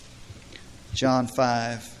John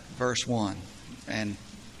 5, verse 1 and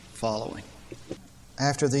following.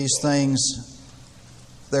 After these things,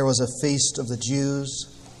 there was a feast of the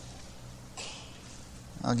Jews.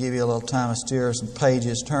 I'll give you a little time to steer some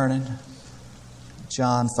pages turning.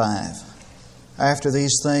 John 5. After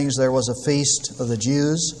these things, there was a feast of the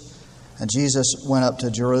Jews, and Jesus went up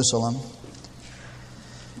to Jerusalem.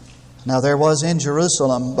 Now there was in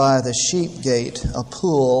Jerusalem by the sheep gate a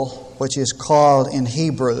pool, which is called in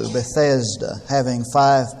Hebrew Bethesda, having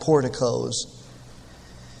 5 porticos.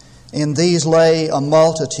 In these lay a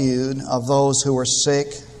multitude of those who were sick,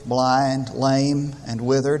 blind, lame, and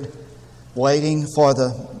withered, waiting for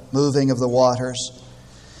the moving of the waters.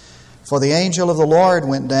 For the angel of the Lord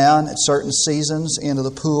went down at certain seasons into the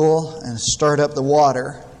pool and stirred up the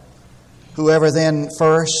water. Whoever then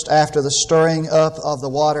first, after the stirring up of the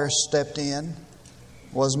water, stepped in,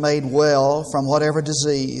 was made well from whatever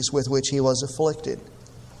disease with which he was afflicted.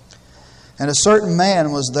 And a certain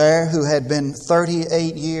man was there who had been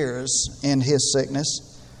 38 years in his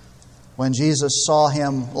sickness. When Jesus saw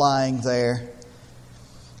him lying there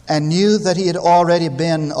and knew that he had already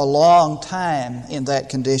been a long time in that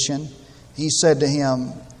condition, he said to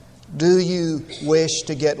him, "Do you wish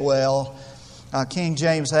to get well?" King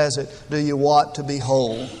James has it, "Do you want to be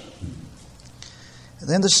whole?"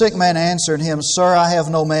 Then the sick man answered him, "Sir, I have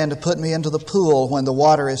no man to put me into the pool when the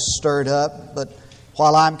water is stirred up, but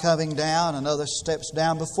while I'm coming down, another steps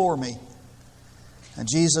down before me." And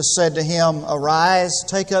Jesus said to him, "Arise,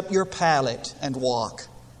 take up your pallet and walk."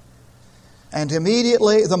 And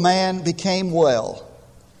immediately the man became well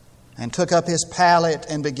and took up his pallet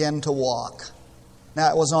and began to walk. Now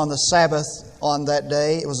it was on the Sabbath on that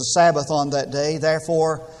day. It was a Sabbath on that day.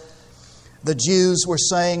 Therefore, the Jews were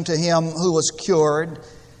saying to him who was cured,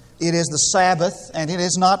 "It is the Sabbath, and it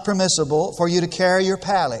is not permissible for you to carry your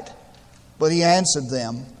pallet." But he answered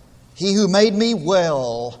them, "He who made me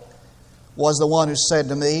well was the one who said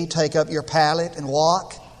to me, 'Take up your pallet and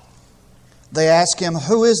walk.'" They asked him,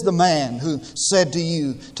 "Who is the man who said to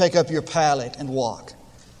you, 'Take up your pallet and walk'?"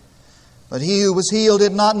 But he who was healed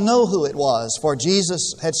did not know who it was, for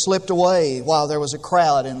Jesus had slipped away while there was a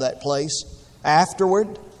crowd in that place.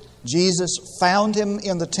 Afterward, Jesus found him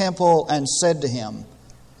in the temple and said to him,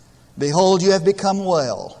 "Behold, you have become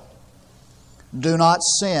well. Do not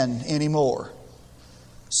sin anymore,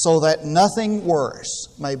 so that nothing worse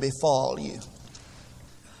may befall you."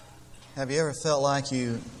 Have you ever felt like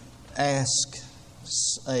you had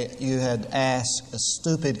asked a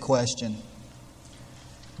stupid question?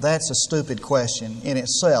 That's a stupid question in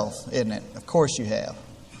itself, isn't it? Of course you have.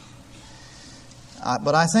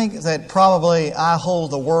 But I think that probably I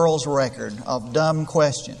hold the world's record of dumb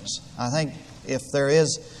questions. I think if there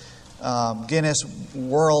is Guinness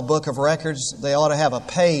World Book of Records, they ought to have a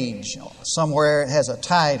page somewhere. It has a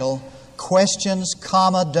title, "Questions,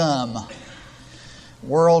 Dumb."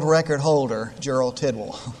 World record holder, Gerald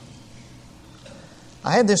Tidwell.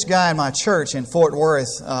 I had this guy in my church in Fort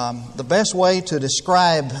Worth. The best way to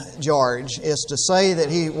describe George is to say that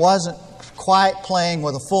he wasn't quite playing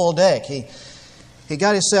with a full deck. He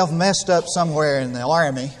got himself messed up somewhere in the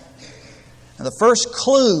Army. And the first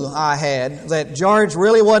clue I had that George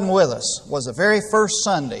really wasn't with us was the very first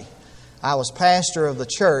Sunday. I was pastor of the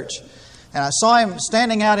church, and I saw him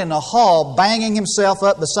standing out in the hall banging himself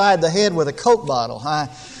up beside the head with a Coke bottle. I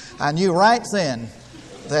knew right then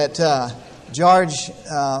that George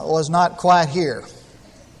was not quite here.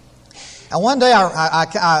 And one day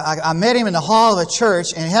I met him in the hall of the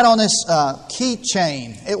church, and he had on this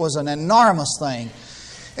keychain. It was an enormous thing.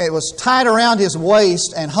 It was tied around his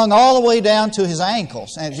waist and hung all the way down to his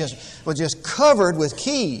ankles, and it was just covered with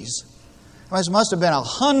keys. There must have been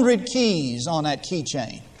 100 keys on that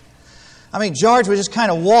keychain. I mean, George was just kind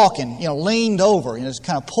of walking, leaned over, just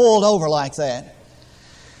kind of pulled over like that.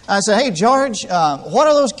 I said, "Hey, George, what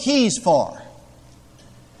are those keys for?"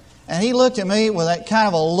 And he looked at me with that kind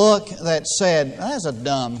of a look that said, "That's a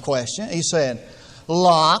dumb question." He said,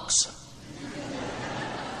 "Locks."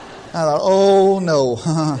 I thought, oh no.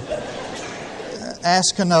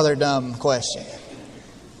 Ask another dumb question.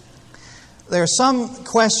 There are some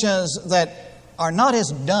questions that are not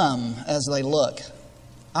as dumb as they look.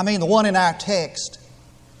 I mean, the one in our text.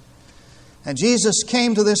 And Jesus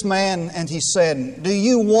came to this man and he said, "Do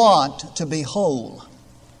you want to be whole?"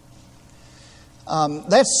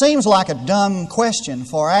 That seems like a dumb question,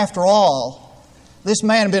 for after all, this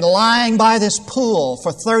man had been lying by this pool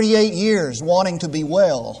for 38 years wanting to be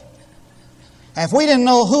well. And if we didn't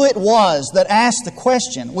know who it was that asked the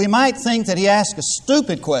question, we might think that he asked a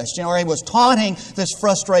stupid question or he was taunting this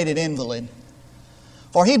frustrated invalid.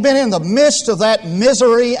 For he'd been in the midst of that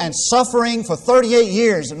misery and suffering for 38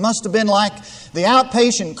 years. It must have been like the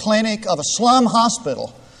outpatient clinic of a slum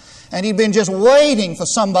hospital. And he'd been just waiting for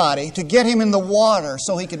somebody to get him in the water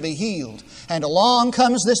so he could be healed. And along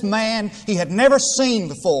comes this man he had never seen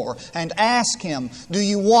before and asked him, "Do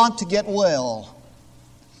you want to get well?"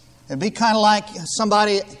 It'd be kind of like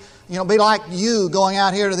somebody, be like you going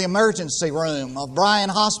out here to the emergency room of Bryan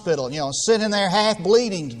Hospital, sitting there half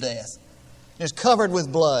bleeding to death, just covered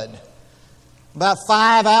with blood. About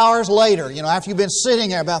 5 hours later, after you've been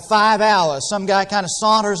sitting there about 5 hours, some guy kind of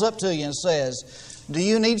saunters up to you and says, "Do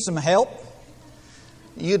you need some help?"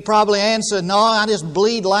 You'd probably answer, "No, I just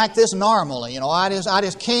bleed like this normally. I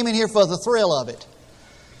just came in here for the thrill of it."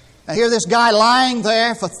 And here this guy lying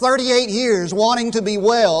there for 38 years wanting to be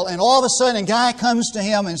well, and all of a sudden a guy comes to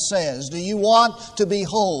him and says, "Do you want to be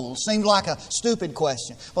whole?" Seems like a stupid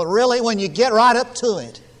question. But really, when you get right up to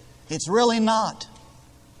it, it's really not.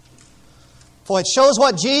 For it shows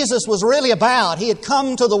what Jesus was really about. He had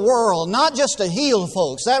come to the world not just to heal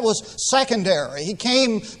folks. That was secondary. He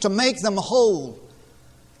came to make them whole.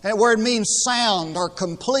 That word means sound or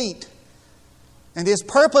complete. And His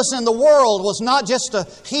purpose in the world was not just to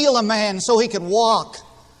heal a man so he could walk.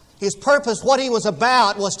 His purpose, what He was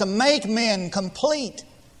about, was to make men complete.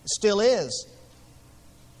 It still is.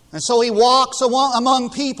 And so He walks among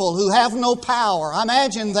people who have no power. I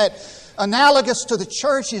imagine that analogous to the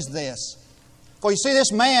church is this. For you see,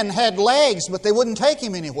 this man had legs, but they wouldn't take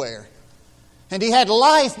him anywhere. And he had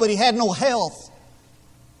life, but he had no health.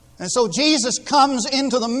 And so Jesus comes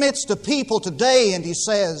into the midst of people today and He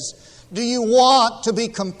says, "Do you want to be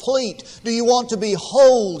complete? Do you want to be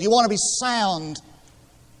whole? Do you want to be sound?"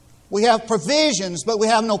 We have provisions, but we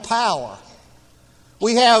have no power.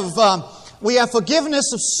 We have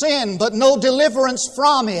forgiveness of sin, but no deliverance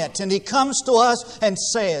from it. And He comes to us and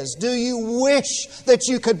says, "Do you wish that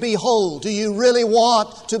you could be whole? Do you really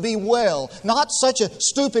want to be well?" Not such a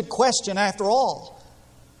stupid question after all.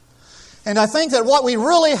 And I think that what we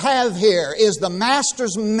really have here is the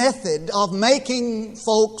Master's method of making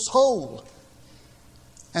folks whole.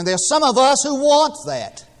 And there's some of us who want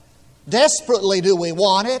that. Desperately do we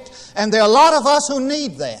want it. And there are a lot of us who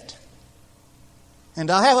need that. And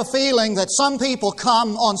I have a feeling that some people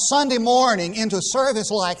come on Sunday morning into a service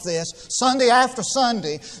like this, Sunday after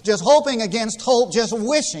Sunday, just hoping against hope, just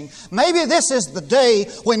wishing, maybe this is the day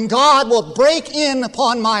when God will break in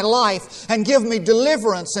upon my life and give me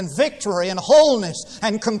deliverance and victory and wholeness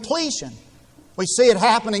and completion. We see it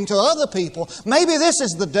happening to other people. Maybe this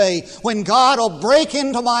is the day when God will break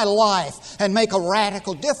into my life and make a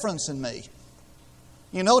radical difference in me.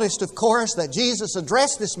 You noticed, of course, that Jesus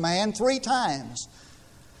addressed this man 3 times.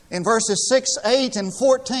 In verses 6, 8, and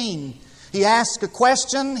 14, He asked a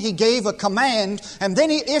question, He gave a command, and then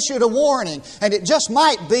He issued a warning. And it just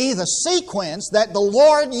might be the sequence that the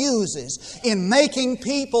Lord uses in making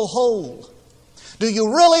people whole. Do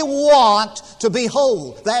you really want to be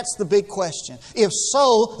whole? That's the big question. If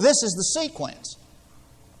so, this is the sequence.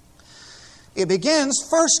 It begins,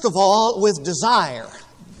 first of all, with desire.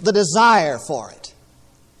 The desire for it.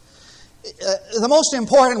 The most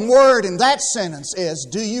important word in that sentence is,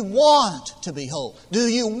 do you want to be whole? Do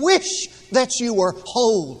you wish that you were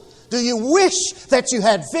whole? Do you wish that you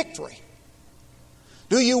had victory?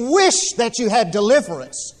 Do you wish that you had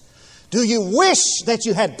deliverance? Do you wish that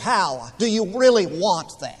you had power? Do you really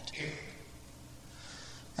want that?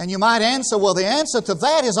 And you might answer, well, the answer to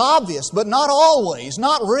that is obvious, but not always,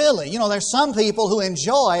 not really. There's some people who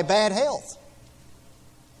enjoy bad health.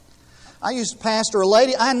 I used to pastor a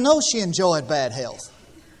lady, I know she enjoyed bad health.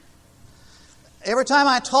 Every time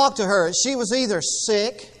I talked to her, she was either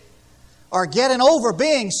sick or getting over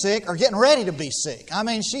being sick or getting ready to be sick. I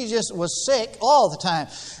mean, she just was sick all the time.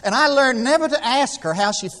 And I learned never to ask her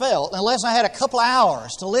how she felt unless I had a couple of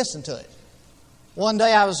hours to listen to it. One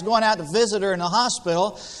day I was going out to visit her in the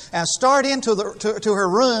hospital, and I started into to her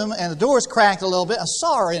room, and the doors cracked a little bit. I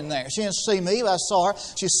saw her in there. She didn't see me, but I saw her.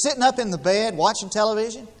 She was sitting up in the bed watching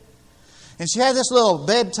television. And she had this little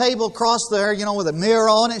bed table across there, with a mirror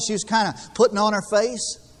on it. She was kind of putting on her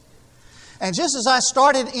face. And just as I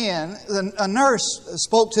started in, a nurse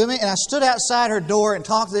spoke to me, and I stood outside her door and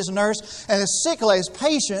talked to this nurse, and this sick lady's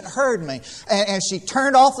patient heard me. And she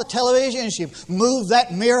turned off the television, and she moved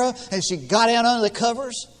that mirror, and she got down under the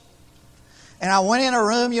covers. And I went in her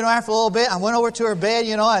room, after a little bit. I went over to her bed,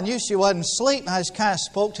 I knew she wasn't asleep. And I just kind of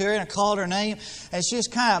spoke to her, and I called her name. And she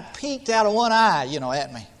just kind of peeked out of one eye,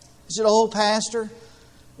 at me. He said, "Oh, Pastor,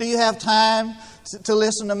 do you have time to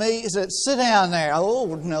listen to me?" He said, "Sit down there."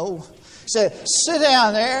 "Oh, no." He said, "Sit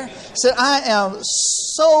down there." He said, "I am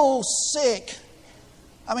so sick.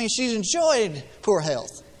 I mean, she's enjoyed poor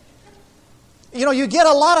health. You know, you get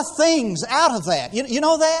a lot of things out of that. You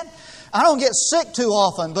know that? I don't get sick too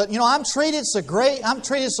often, but, you know, I'm treated so great. I'm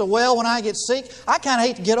treated so well when I get sick. I kind of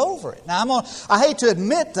hate to get over it. Now, I hate to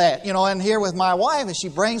admit that, you know, and here with my wife, as she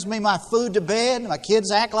brings me my food to bed, and my kids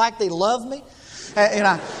act like they love me.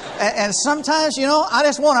 And sometimes, you know, I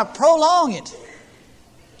just want to prolong it.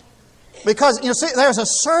 Because, you see, there's a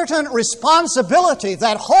certain responsibility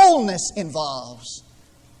that wholeness involves.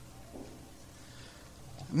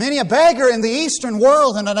 Many a beggar in the Eastern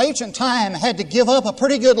world in an ancient time had to give up a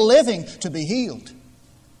pretty good living to be healed.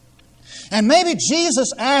 And maybe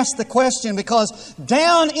Jesus asked the question because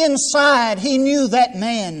down inside he knew that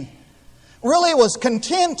man really was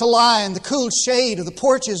content to lie in the cool shade of the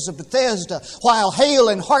porches of Bethesda while hale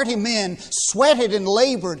and hearty men sweated and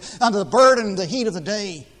labored under the burden and the heat of the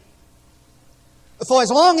day. For as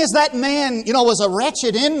long as that man, you know, was a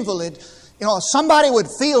wretched invalid, you know, somebody would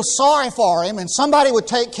feel sorry for him and somebody would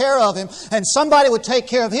take care of him and somebody would take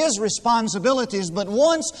care of his responsibilities. But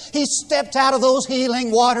once he stepped out of those healing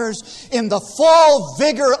waters in the full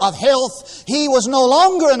vigor of health, he was no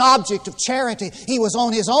longer an object of charity. He was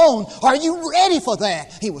on his own. Are you ready for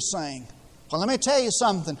that? He was saying. Well, let me tell you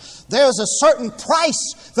something. There's a certain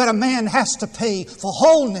price that a man has to pay for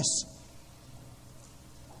wholeness.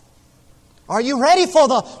 Are you ready for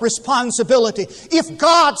the responsibility? If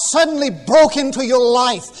God suddenly broke into your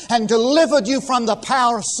life and delivered you from the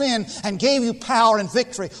power of sin and gave you power and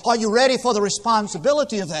victory, are you ready for the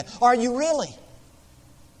responsibility of that? Are you really?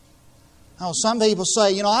 Oh, some people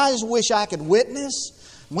say, you know, I just wish I could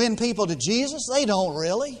win people to Jesus. They don't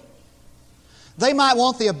really. They might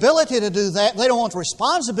want the ability to do that. They don't want the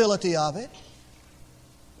responsibility of it.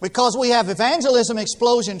 Because we have evangelism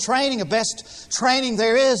explosion training, the best training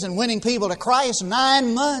there is in winning people to Christ.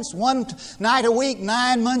 9 months, one night a week,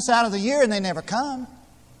 9 months out of the year, and they never come.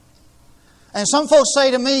 And some folks say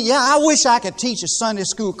to me, yeah, I wish I could teach a Sunday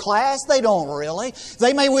school class. They don't really.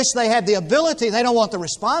 They may wish they had the ability. They don't want the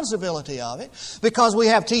responsibility of it. Because we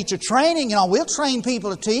have teacher training. You know, we'll train people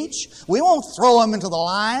to teach. We won't throw them into the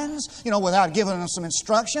lions, you know, without giving them some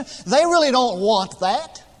instruction. They really don't want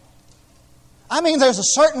that. I mean, there's a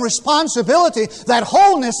certain responsibility that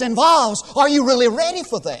wholeness involves. Are you really ready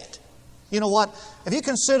for that? You know what? Have you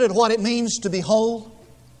considered what it means to be whole?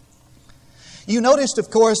 You noticed, of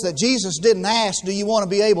course, that Jesus didn't ask, do you want to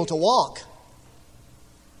be able to walk?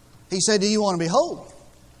 He said, do you want to be whole?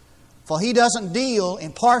 For He doesn't deal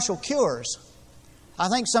in partial cures. I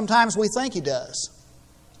think sometimes we think He does.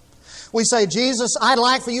 We say, Jesus, I'd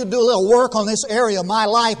like for you to do a little work on this area of my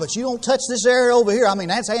life, but you don't touch this area over here. I mean,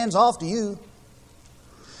 that's hands off to you.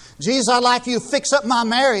 Jesus, I'd like you to fix up my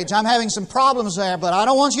marriage. I'm having some problems there, but I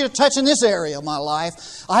don't want you to touch in this area of my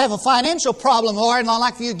life. I have a financial problem, Lord, and I'd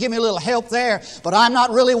like for you to give me a little help there, but I'm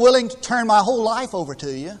not really willing to turn my whole life over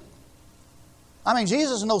to you. I mean,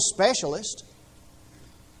 Jesus is no specialist.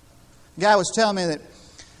 The guy was telling me that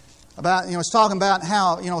was talking about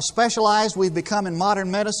how, you know, specialized we've become in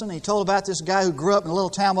modern medicine. He told about this guy who grew up in a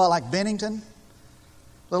little town like Bennington,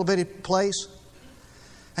 little bitty place.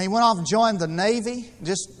 And he went off and joined the Navy,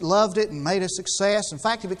 just loved it and made a success. In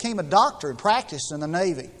fact, he became a doctor and practiced in the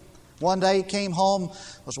Navy. One day he came home,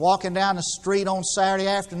 was walking down the street on Saturday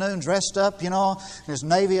afternoon, dressed up, you know, in his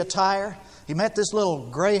Navy attire. He met this little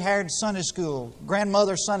gray-haired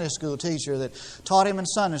grandmother Sunday school teacher that taught him in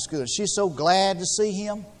Sunday school. She's so glad to see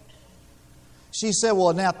him. She said,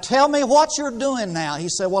 well, now tell me what you're doing now. He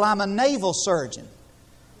said, well, I'm a naval surgeon.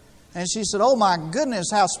 And she said, oh my goodness,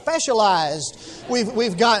 how specialized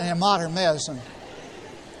we've gotten in modern medicine.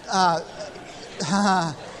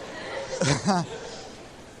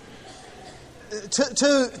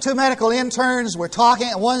 Two medical interns were talking,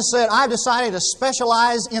 and one said, I've decided to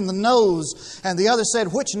specialize in the nose, and the other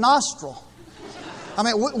said, which nostril? I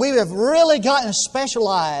mean, we have really gotten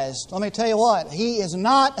specialized. Let me tell you what, He is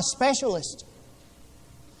not a specialist.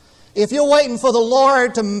 If you're waiting for the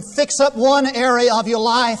Lord to fix up one area of your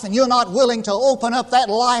life and you're not willing to open up that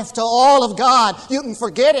life to all of God, you can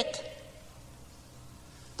forget it.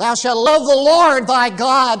 Thou shalt love the Lord thy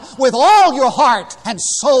God with all your heart and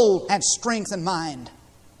soul and strength and mind.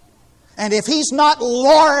 And if He's not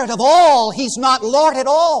Lord of all, He's not Lord at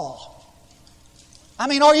all. I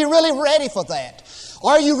mean, are you really ready for that?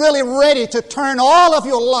 Are you really ready to turn all of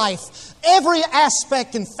your life, every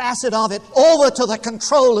aspect and facet of it, over to the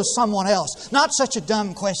control of someone else? Not such a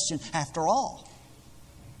dumb question after all.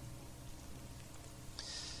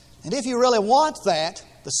 And if you really want that,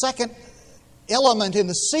 the second element in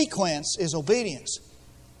the sequence is obedience.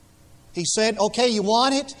 He said, okay, you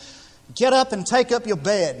want it? Get up and take up your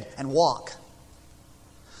bed and walk.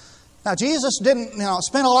 Now, Jesus didn't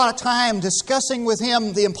spend a lot of time discussing with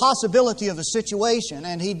him the impossibility of the situation,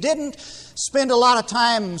 and He didn't spend a lot of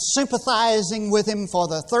time sympathizing with him for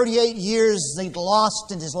the 38 years he'd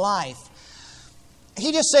lost in his life.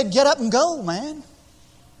 He just said, get up and go, man.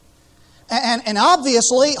 And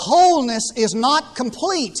obviously, wholeness is not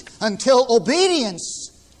complete until obedience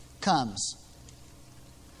comes.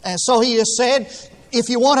 And so He just said, if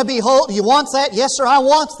you want to be whole, you want that? Yes, sir, I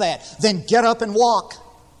want that. Then get up and walk.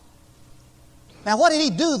 Now, what did He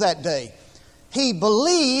do that day? He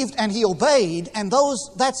believed and He obeyed, and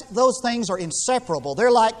those things are inseparable. They're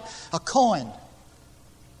like a coin.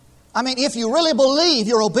 I mean, if you really believe,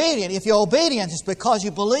 you're obedient. If you're obedient, it's because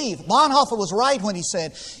you believe. Bonhoeffer was right when he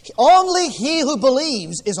said, only he who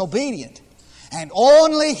believes is obedient, and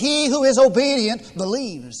only he who is obedient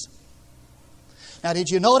believes. Now, did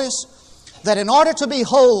you notice that in order to be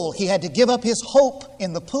whole, he had to give up his hope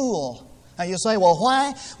in the pool? Now you say, well,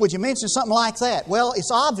 why would you mention something like that? Well,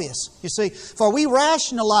 it's obvious, you see, for we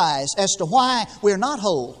rationalize as to why we're not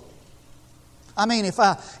whole. I mean, if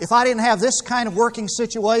I didn't have this kind of working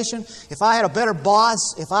situation, if I had a better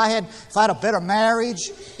boss, if I had a better marriage,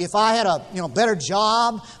 if I had a better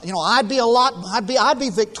job, I'd be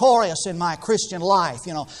victorious in my Christian life.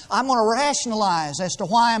 I'm going to rationalize as to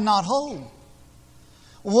why I'm not whole.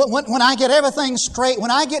 When I get everything straight, when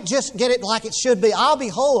I get it like it should be, I'll be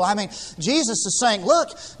whole. I mean, Jesus is saying,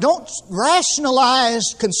 look, don't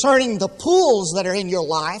rationalize concerning the pools that are in your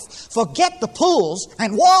life. Forget the pools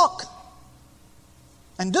and walk.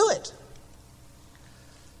 And do it.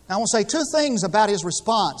 Now, I want to say two things about His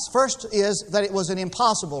response. First is that it was an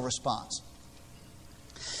impossible response.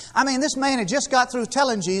 I mean, this man had just got through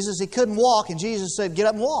telling Jesus he couldn't walk, and Jesus said, get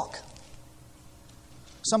up and walk.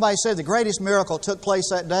 Somebody said the greatest miracle took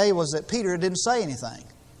place that day was that Peter didn't say anything.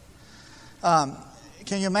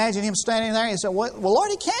 Can you imagine him standing there and he said, well,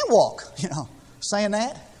 Lord, he can't walk, saying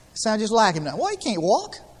that? It sounds just like him now. Well, he can't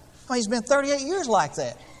walk. I mean, he's been 38 years like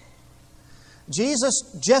that.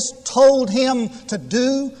 Jesus just told him to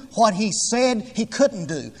do what He said he couldn't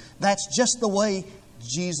do. That's just the way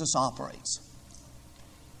Jesus operates.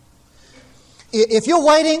 If you're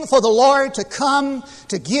waiting for the Lord to come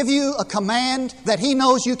to give you a command that He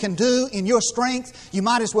knows you can do in your strength, you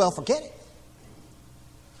might as well forget it.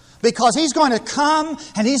 Because He's going to come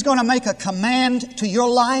and He's going to make a command to your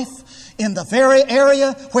life in the very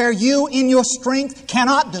area where you in your strength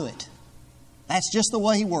cannot do it. That's just the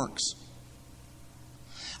way He works.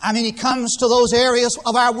 I mean, He comes to those areas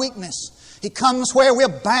of our weakness. He comes where we're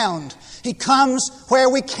bound. He comes where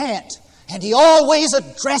we can't. And He always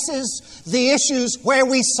addresses the issues where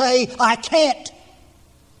we say, I can't.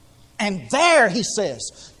 And there He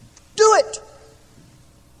says, do it.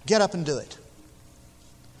 Get up and do it.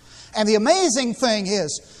 And the amazing thing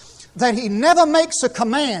is that He never makes a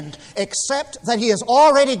command except that He has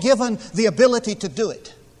already given the ability to do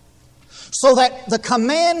it. So that the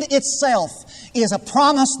command itself is a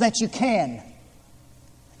promise that you can.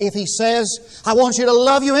 If He says, I want you to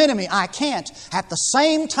love your enemy, I can't. At the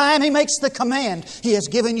same time He makes the command, He has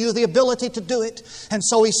given you the ability to do it. And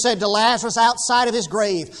so He said to Lazarus outside of his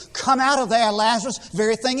grave, come out of there, Lazarus,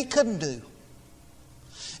 very thing he couldn't do.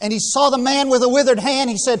 And He saw the man with a withered hand.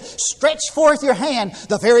 He said, stretch forth your hand,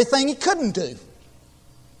 the very thing he couldn't do.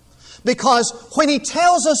 Because when He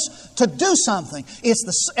tells us to do something,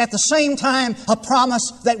 it's at the same time a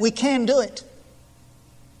promise that we can do it.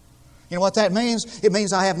 You know what that means? It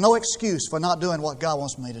means I have no excuse for not doing what God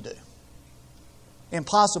wants me to do.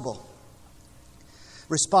 Impossible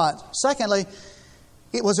response. Secondly,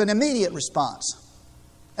 it was an immediate response.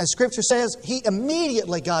 As Scripture says, He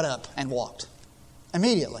immediately got up and walked.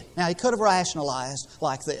 Immediately. Now, He could have rationalized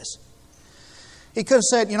like this. He could have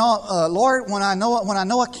said, Lord, when I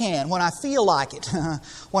know I can, when I feel like it,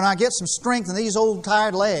 when I get some strength in these old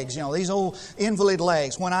tired legs, these old invalid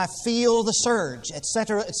legs, when I feel the surge,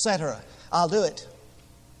 etc., I'll do it.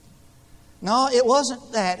 No, it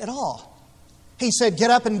wasn't that at all. He said,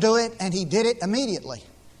 get up and do it, and He did it immediately.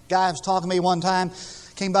 A guy was talking to me one time,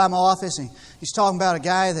 came by my office, and he's talking about a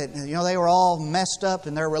guy that, they were all messed up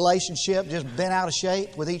in their relationship, just bent out of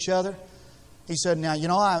shape with each other. He said, now,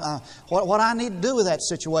 what I need to do with that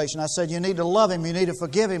situation? I said, you need to love him, you need to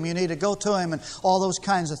forgive him, you need to go to him, and all those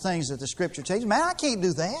kinds of things that the Scripture teaches. Man, I can't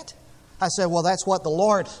do that. I said, well, that's what the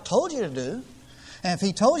Lord told you to do. And if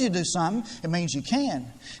He told you to do something, it means you can.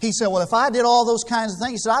 He said, well, if I did all those kinds of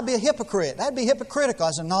things, he said, I'd be a hypocrite. That'd be hypocritical.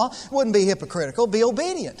 I said, no, it wouldn't be hypocritical. Be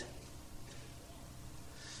obedient.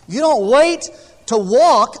 You don't wait to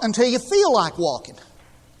walk until you feel like walking.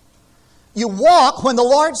 You walk when the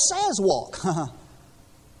Lord says walk.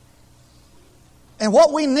 And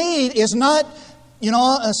what we need is not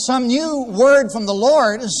some new word from the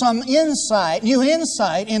Lord, some new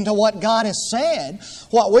insight into what God has said,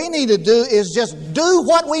 what we need to do is just do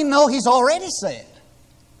what we know He's already said.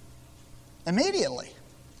 Immediately.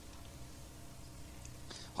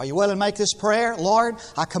 Are you willing to make this prayer? Lord,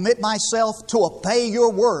 I commit myself to obey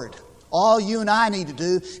Your word. All you and I need to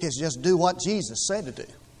do is just do what Jesus said to do.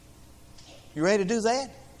 You ready to do that?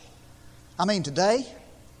 I mean, today?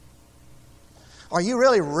 Are you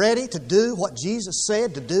really ready to do what Jesus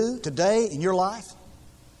said to do today in your life?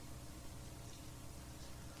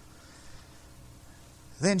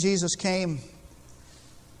 Then Jesus came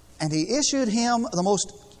and He issued him the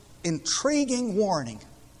most intriguing warning.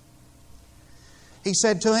 He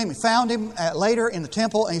said to him, He found him later in the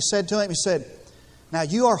temple, and He said to him, He said, now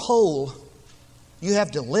you are whole, you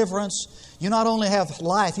have deliverance, you not only have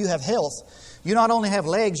life, you have health. You not only have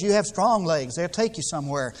legs, you have strong legs. They'll take you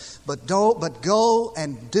somewhere. But go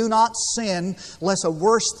and do not sin, lest a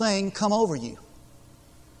worse thing come over you.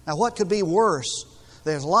 Now, what could be worse?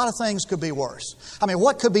 There's a lot of things could be worse. I mean,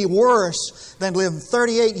 what could be worse than living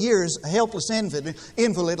 38 years a helpless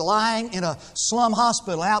invalid lying in a slum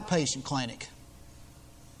hospital outpatient clinic?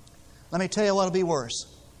 Let me tell you what will be worse.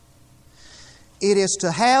 It is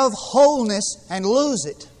to have wholeness and lose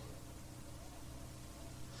it.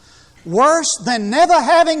 Worse than never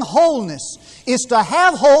having wholeness is to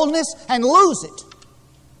have wholeness and lose it.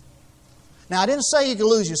 Now, I didn't say you could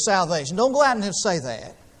lose your salvation. Don't go out and say that.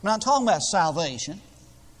 I'm not talking about salvation.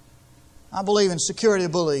 I believe in security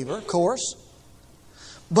of the believer, of course.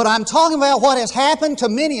 But I'm talking about what has happened to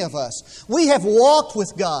many of us. We have walked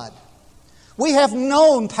with God. We have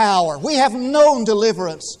known power. We have known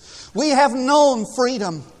deliverance. We have known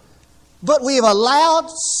freedom. But we've allowed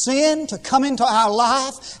sin to come into our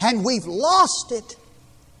life and we've lost it.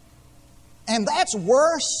 And that's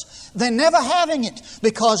worse than never having it,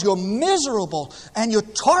 because you're miserable and you're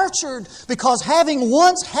tortured because having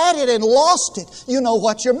once had it and lost it, you know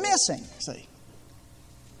what you're missing. See?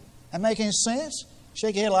 That make any sense?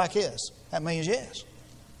 Shake your head like this. That means yes.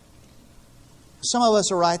 Some of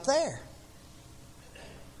us are right there.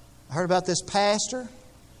 I heard about this pastor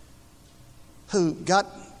who got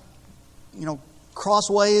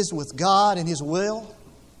crossways with God and His will.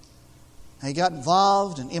 And he got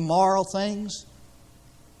involved in immoral things.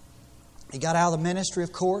 He got out of the ministry,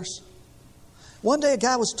 of course. One day a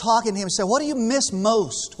guy was talking to him and said, what do you miss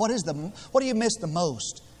most? What do you miss the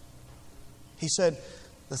most? He said,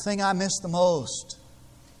 the thing I miss the most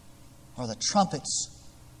are the trumpets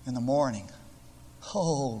in the morning.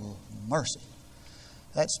 Oh, mercy.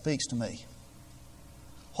 That speaks to me.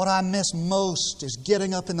 What I miss most is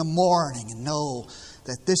getting up in the morning and know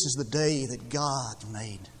that this is the day that God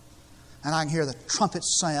made. And I can hear the trumpet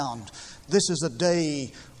sound. This is the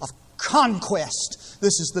day of conquest.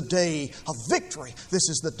 This is the day of victory. This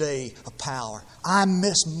is the day of power. I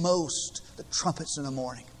miss most the trumpets in the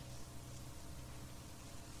morning.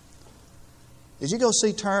 Did you go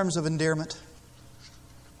see Terms of Endearment?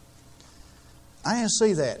 I didn't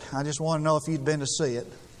see that. I just want to know if you'd been to see it.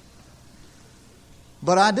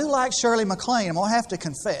 But I do like Shirley MacLaine. I'm going to have to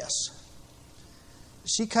confess.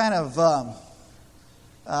 She kind of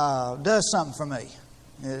does something for me.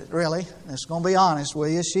 Really. It's going to be honest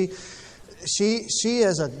with you. She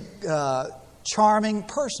is a charming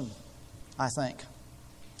person, I think.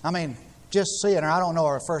 I mean, just seeing her. I don't know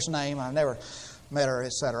her first name. I've never met her,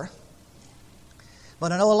 etc.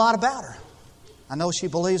 But I know a lot about her. I know she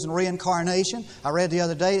believes in reincarnation. I read the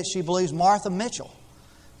other day that she believes Martha Mitchell,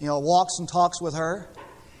 walks and talks with her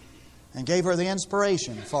and gave her the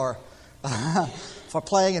inspiration for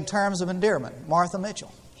playing in Terms of Endearment, Martha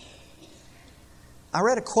Mitchell. I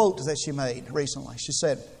read a quote that she made recently. She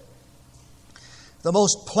said, the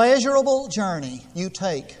most pleasurable journey you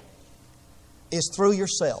take is through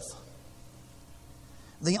yourself.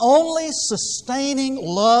 The only sustaining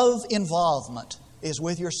love involvement is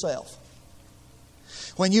with yourself.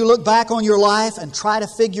 When you look back on your life and try to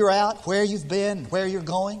figure out where you've been and where you're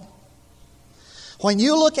going, when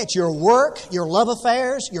you look at your work, your love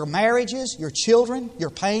affairs, your marriages, your children,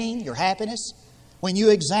 your pain, your happiness, when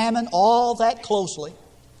you examine all that closely,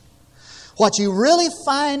 what you really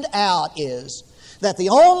find out is that the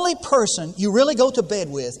only person you really go to bed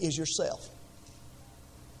with is yourself.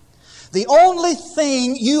 The only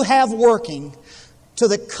thing you have working to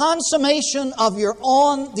the consummation of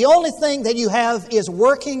the only thing that you have is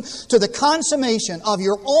working to the consummation of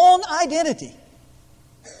your own identity.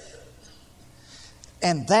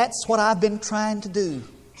 And that's what I've been trying to do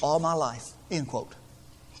all my life. End quote.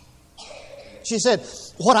 She said,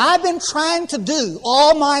 what I've been trying to do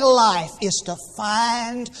all my life is to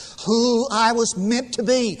find who I was meant to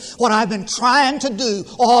be. What I've been trying to do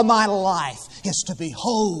all my life is to be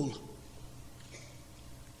whole.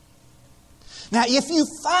 Now, if you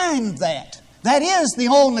find that, that is the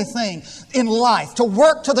only thing in life, to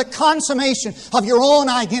work to the consummation of your own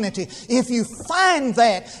identity. If you find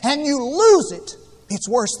that and you lose it, it's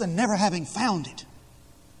worse than never having found it.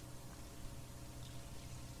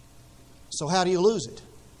 So how do you lose it?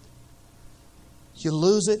 You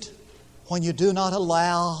lose it when you do not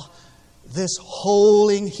allow this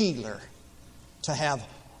holding healer to have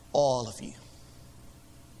all of you.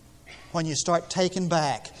 When you start taking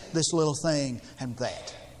back this little thing and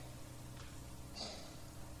that.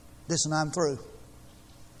 Listen, I'm through.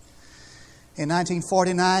 In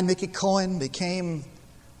 1949, Mickey Cohen became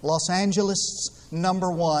Los Angeles'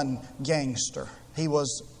 #1 gangster. He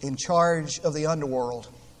was in charge of the underworld.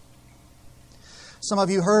 Some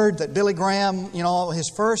of you heard that Billy Graham,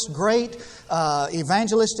 his first great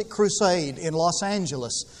evangelistic crusade in Los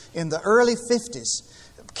Angeles in the early 50s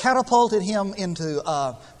catapulted him into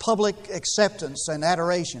public acceptance and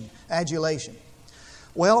adoration, adulation.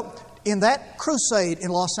 Well, in that crusade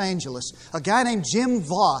in Los Angeles, a guy named Jim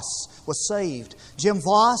Voss was saved. Jim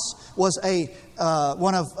Voss was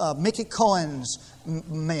one of Mickey Cohen's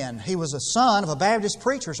men. He was a son of a Baptist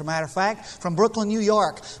preacher, as a matter of fact, from Brooklyn, New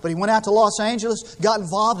York. But he went out to Los Angeles, got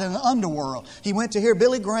involved in the underworld. He went to hear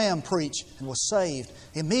Billy Graham preach and was saved.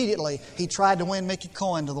 Immediately, he tried to win Mickey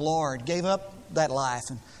Cohen to the Lord, gave up that life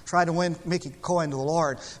and tried to win Mickey Cohen to the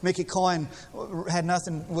Lord. Mickey Cohen had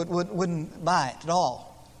nothing, wouldn't buy it at all.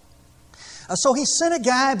 So he sent a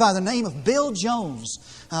guy by the name of Bill Jones,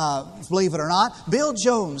 believe it or not, Bill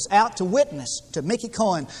Jones out to witness to Mickey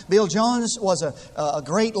Cohen. Bill Jones was a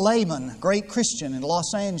great layman, great Christian in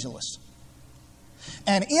Los Angeles.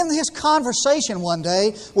 And in his conversation one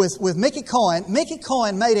day with Mickey Cohen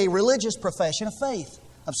made a religious profession of faith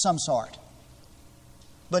of some sort.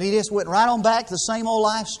 But he just went right on back to the same old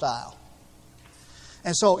lifestyle.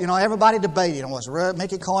 And so, everybody debated, was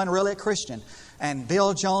Mickey Cohen really a Christian? And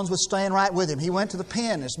Bill Jones was staying right with him. He went to the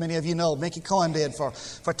pen, as many of you know, Mickey Cohen did, for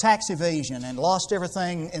tax evasion and lost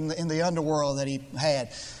everything in the underworld that he had.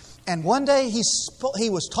 And one day he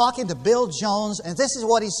was talking to Bill Jones, and this is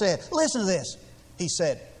what he said. Listen to this. He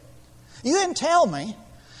said, "You didn't tell me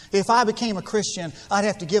if I became a Christian, I'd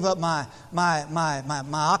have to give up my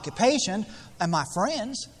occupation and my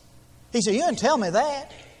friends." He said, "You didn't tell me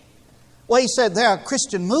that." Well, he said, there are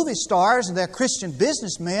Christian movie stars and there are Christian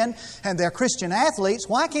businessmen and there are Christian athletes.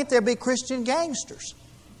 Why can't there be Christian gangsters?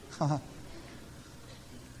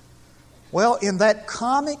 Well, in that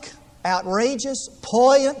comic, outrageous,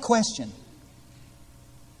 poignant question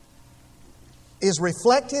is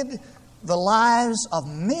reflected the lives of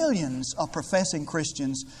millions of professing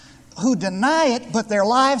Christians who deny it, but their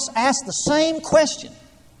lives ask the same question.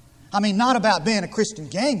 I mean, not about being a Christian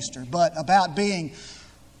gangster, but about being...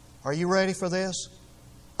 Are you ready for this?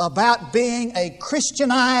 About being a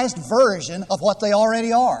Christianized version of what they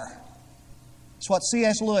already are. It's what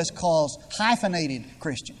C.S. Lewis calls hyphenated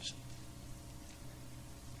Christians.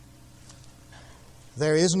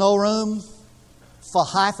 There is no room for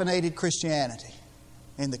hyphenated Christianity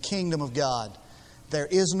in the kingdom of God. There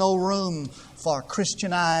is no room for a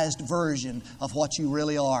Christianized version of what you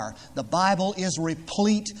really are. The Bible is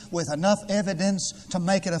replete with enough evidence to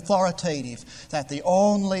make it authoritative that the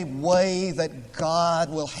only way that God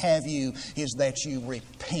will have you is that you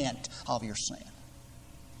repent of your sin.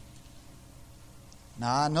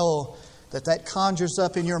 Now, I know that conjures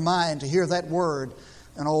up in your mind to hear that word,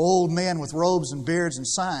 an old man with robes and beards and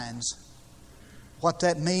signs. What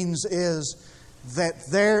that means is that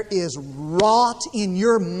there is wrought in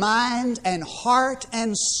your mind and heart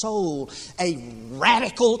and soul a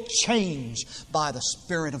radical change by the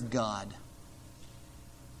Spirit of God.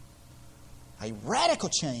 A radical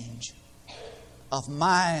change of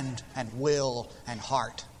mind and will and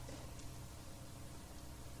heart.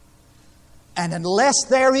 And unless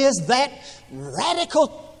there is that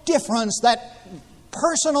radical difference, that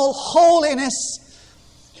personal holiness,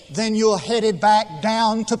 then you're headed back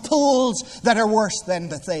down to pools that are worse than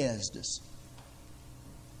Bethesda's.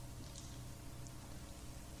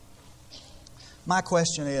 My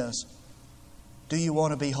question is, do you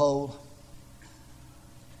want to be whole?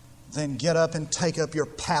 Then get up and take up your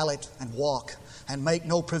pallet and walk and make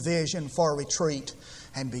no provision for retreat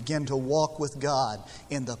and begin to walk with God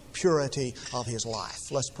in the purity of His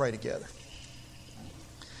life. Let's pray together.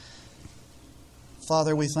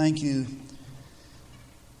 Father, we thank You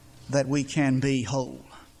that we can be whole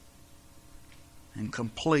and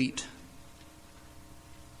complete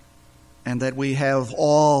and that we have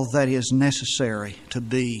all that is necessary to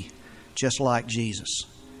be just like Jesus.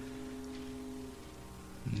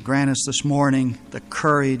 Grant us this morning the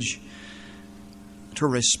courage to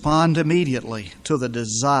respond immediately to the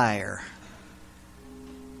desire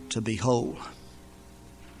to be whole.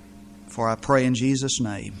 For I pray in Jesus'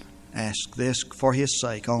 name, ask this for His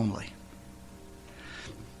sake only.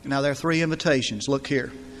 Now there are 3 invitations. Look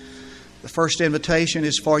here. The first invitation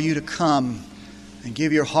is for you to come and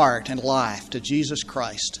give your heart and life to Jesus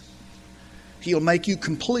Christ. He'll make you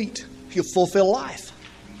complete. He'll fulfill life.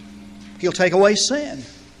 He'll take away sin.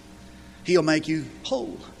 He'll make you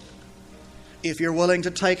whole. If you're willing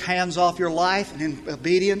to take hands off your life and in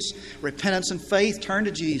obedience, repentance and faith, turn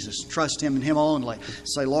to Jesus. Trust Him and Him only.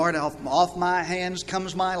 Say, Lord, off my hands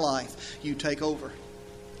comes my life. You take over.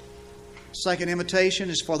 Second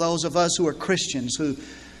invitation is for those of us who are Christians, who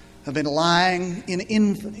have been lying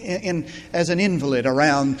as an invalid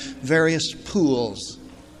around various pools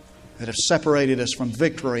that have separated us from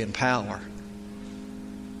victory and power.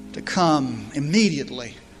 To come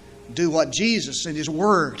immediately, do what Jesus in His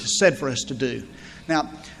Word has said for us to do. Now,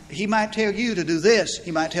 He might tell you to do this.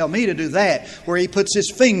 He might tell me to do that. Where He puts His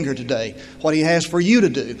finger today, what He has for you to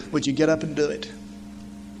do, would you get up and do it?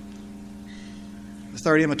 The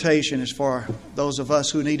third invitation is for those of us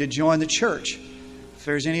who need to join the church. If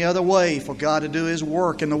there's any other way for God to do His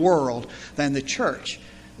work in the world than the church,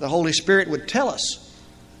 the Holy Spirit would tell us.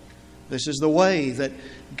 This is the way that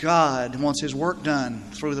God wants His work done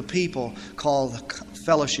through the people called the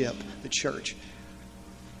fellowship, the church.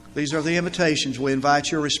 These are the invitations. We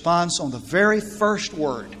invite your response on the very first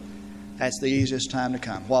word. That's the easiest time to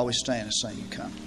come while we stand and sing and come.